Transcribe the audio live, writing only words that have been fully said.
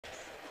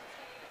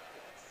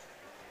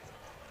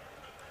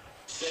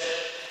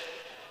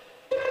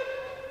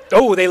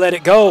Oh, they let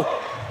it go.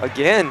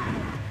 Again.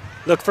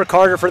 Look for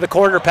Carter for the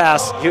corner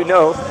pass. You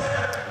know.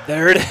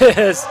 There it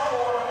is.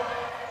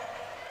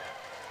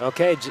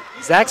 Okay,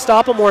 Zach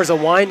Stoppelmoor is a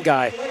wine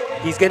guy.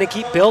 He's going to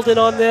keep building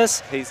on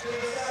this.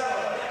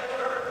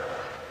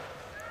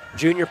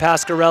 Junior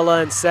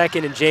Pasquarella in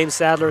second and James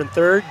Sadler in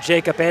third.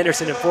 Jacob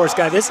Anderson in fourth.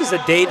 Guy, this is a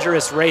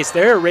dangerous race.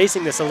 They're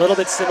racing this a little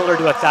bit similar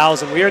to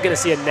 1,000. We are going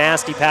to see a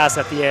nasty pass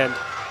at the end.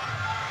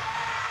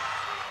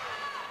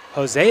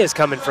 Jose is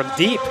coming from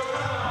deep.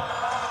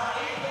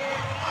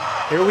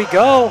 Here we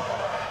go.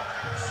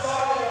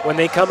 When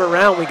they come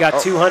around, we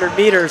got 200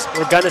 meters.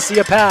 We're going to see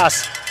a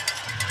pass.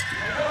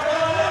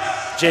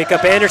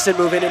 Jacob Anderson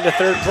moving into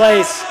third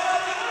place.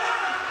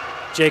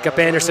 Jacob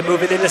Anderson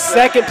moving into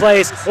second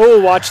place. Oh,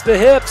 watch the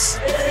hips.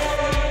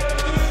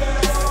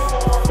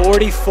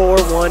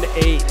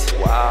 44.18.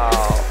 Wow.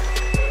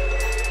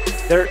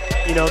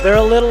 They're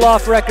a little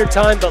off record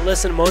time, but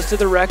listen, most of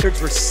the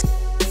records were